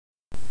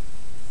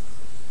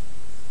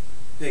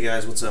Hey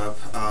guys, what's up?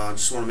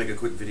 Just want to make a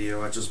quick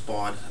video. I just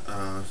bought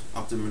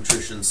Optimum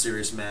Nutrition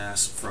Serious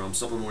Mass from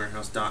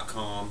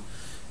supplementwarehouse.com,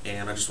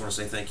 and I just want to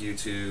say thank you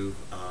to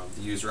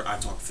the user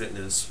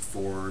iTalkFitness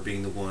for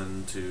being the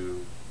one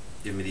to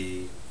give me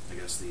the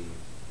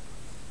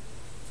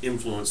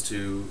influence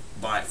to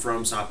buy it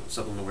from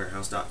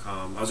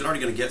supplementwarehouse.com. I was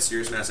already going to get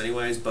Serious Mass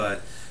anyways,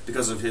 but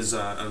because of his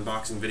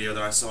unboxing video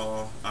that I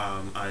saw,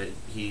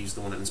 he's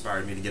the one that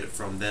inspired me to get it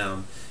from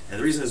them. And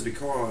the reason is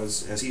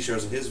because, as he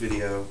shows in his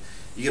video,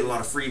 you get a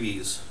lot of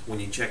freebies when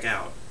you check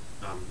out,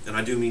 and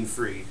I do mean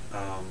free.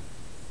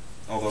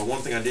 Although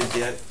one thing I did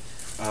get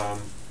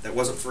that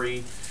wasn't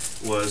free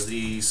was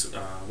these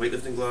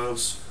weightlifting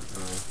gloves.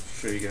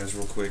 Show you guys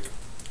real quick.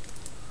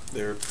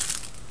 They're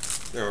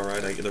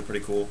alright. They're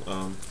pretty cool.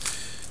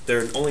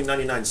 They're only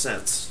 99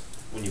 cents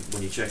when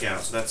you check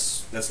out, so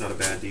that's not a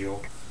bad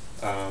deal.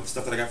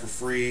 Stuff that I got for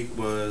free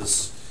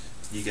was,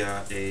 you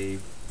got a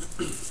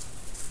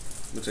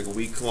looks like a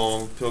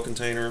week-long pill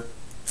container.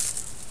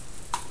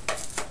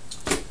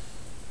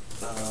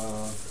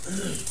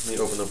 Let me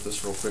open up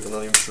this real quick. I'm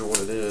not even sure what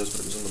it is,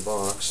 but it was in the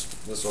box.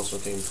 This also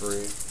came free.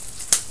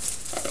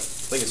 I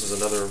think this is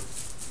another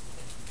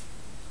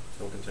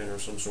pill container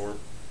of some sort.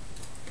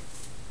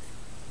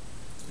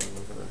 I don't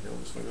know how the hell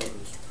this thing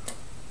opens.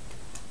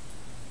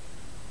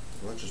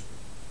 Well, that just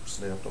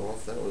snapped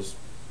off.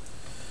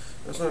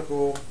 That's not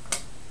cool.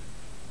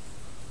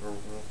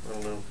 I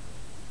don't know.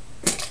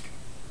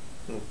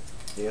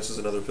 Yeah, this is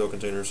another pill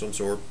container of some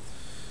sort.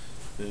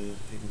 You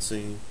can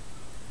see,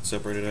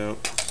 separate it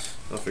out.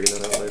 I'll figure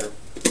that out later.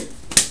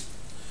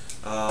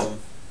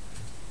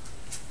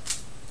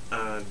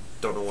 I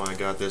don't know why I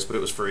got this, but it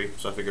was free,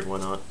 so I figured why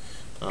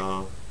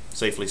not.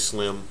 Safely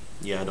Slim.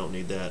 Yeah, I don't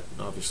need that.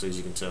 Obviously, as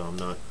you can tell, I'm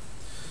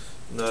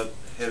not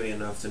heavy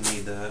enough to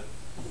need that.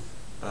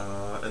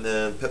 And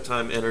then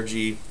Peptime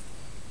Energy.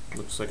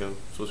 Looks like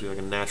supposed to be like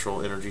a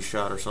natural energy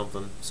shot or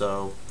something.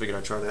 So figured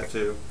I'd try that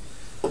too.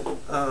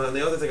 And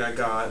the other thing I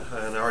got,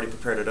 and I already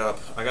prepared it up,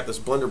 I got this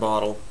blender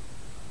bottle,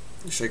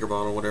 shaker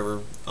bottle,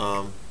 whatever,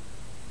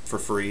 for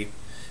free.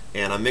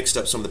 And I mixed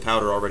up some of the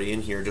powder already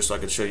in here just so I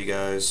could show you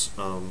guys.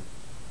 I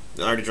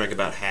already drank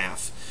about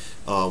half.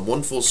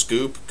 One full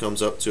scoop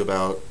comes up to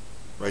about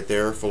right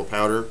there, full of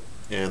powder,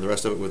 and the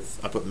rest of it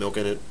I put milk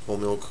in it. Whole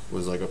milk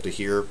was like up to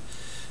here.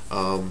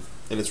 And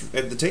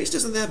the taste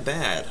isn't that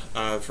bad.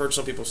 I've heard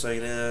some people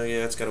saying,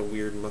 yeah, it's got a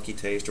weird mucky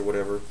taste or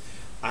whatever.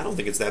 I don't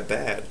think it's that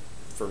bad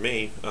for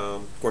me.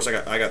 Of course,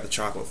 I got the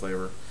chocolate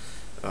flavor,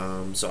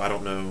 so I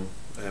don't know.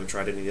 I haven't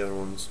tried any of the other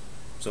ones,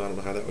 so I don't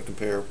know how that would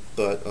compare.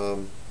 But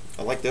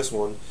I like this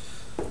one,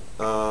 and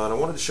I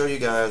wanted to show you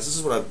guys. This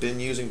is what I've been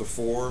using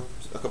before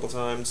a couple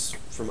times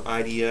from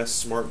IDS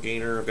Smart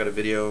Gainer. I've got a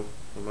video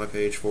on my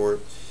page for it.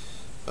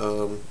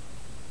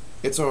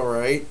 It's all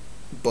right,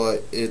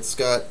 but it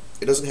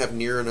doesn't have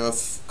near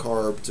enough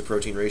carb to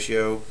protein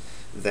ratio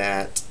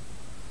that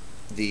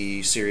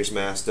the Serious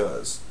Mass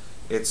does.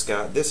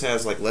 This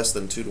has like less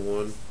than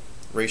 2-to-1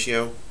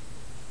 ratio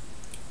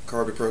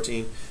carb to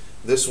protein.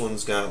 This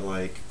one's got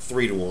like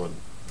 3-to-1.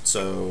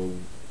 So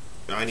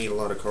I need a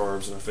lot of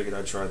carbs, and I figured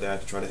I'd try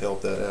that to try to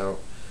help that out.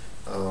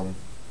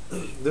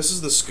 This is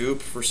the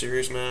scoop for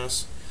Serious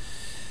Mass.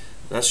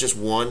 That's just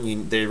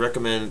one. They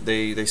recommend,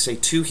 they say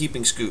 2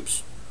 heaping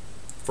scoops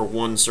for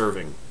 1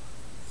 serving.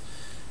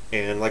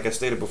 And like I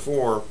stated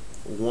before,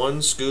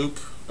 1 scoop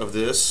of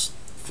this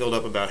filled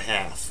up about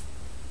half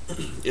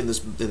in this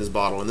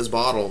bottle. And this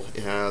bottle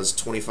has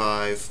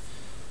 25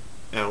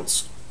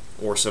 ounce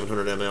or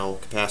 700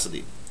 ml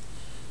capacity.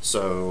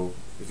 So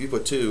if you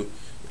put 2,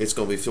 it's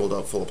going to be filled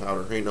up full of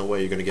powder. Ain't no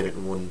way you're going to get it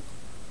in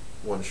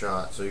one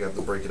shot. So you have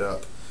to break it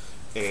up.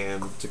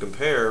 And to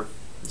compare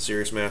the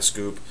Serious Mass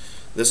scoop,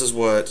 this is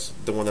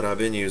the one that I've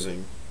been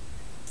using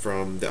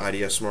from the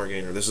IDS Smart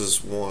Gainer. This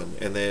is 1,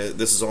 and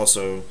this is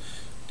also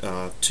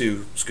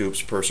 2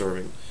 scoops per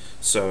serving.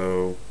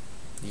 So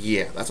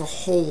yeah, that's a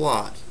whole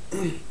lot.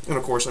 And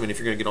of course, I mean, if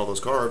you're going to get all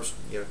those carbs,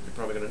 you're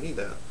probably going to need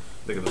that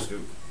big of a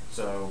scoop.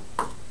 So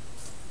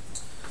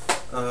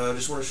I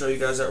just want to show you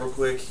guys that real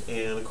quick.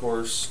 And of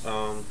course,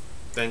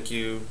 thank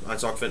you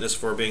iTalkFitness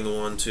for being the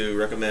one to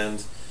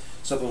recommend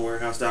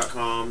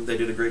supplementwarehouse.com. They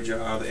did a great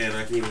job, and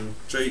I can even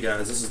show you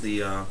guys. This is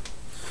the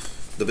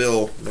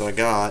bill that I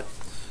got.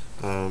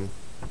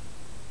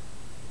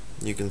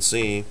 You can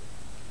see,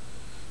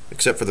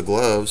 except for the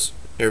gloves,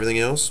 everything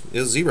else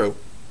is 0.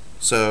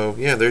 So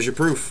yeah, there's your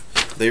proof.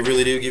 They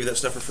really do give you that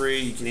stuff for free.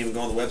 You can even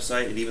go on the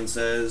website. It even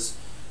says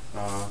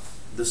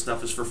this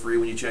stuff is for free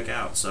when you check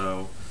out.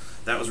 So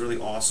that was really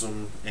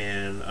awesome,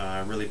 and I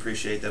really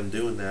appreciate them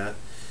doing that.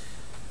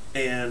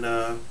 And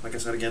like I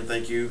said again,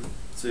 thank you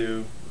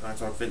to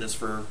iTalkFitness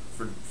for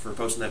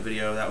posting that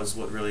video. That was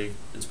what really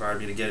inspired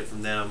me to get it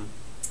from them.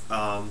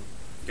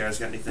 If you guys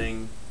got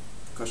anything,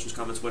 questions,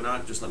 comments,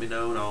 whatnot, just let me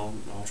know, and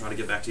I'll try to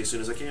get back to you as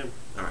soon as I can.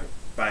 All right,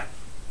 bye.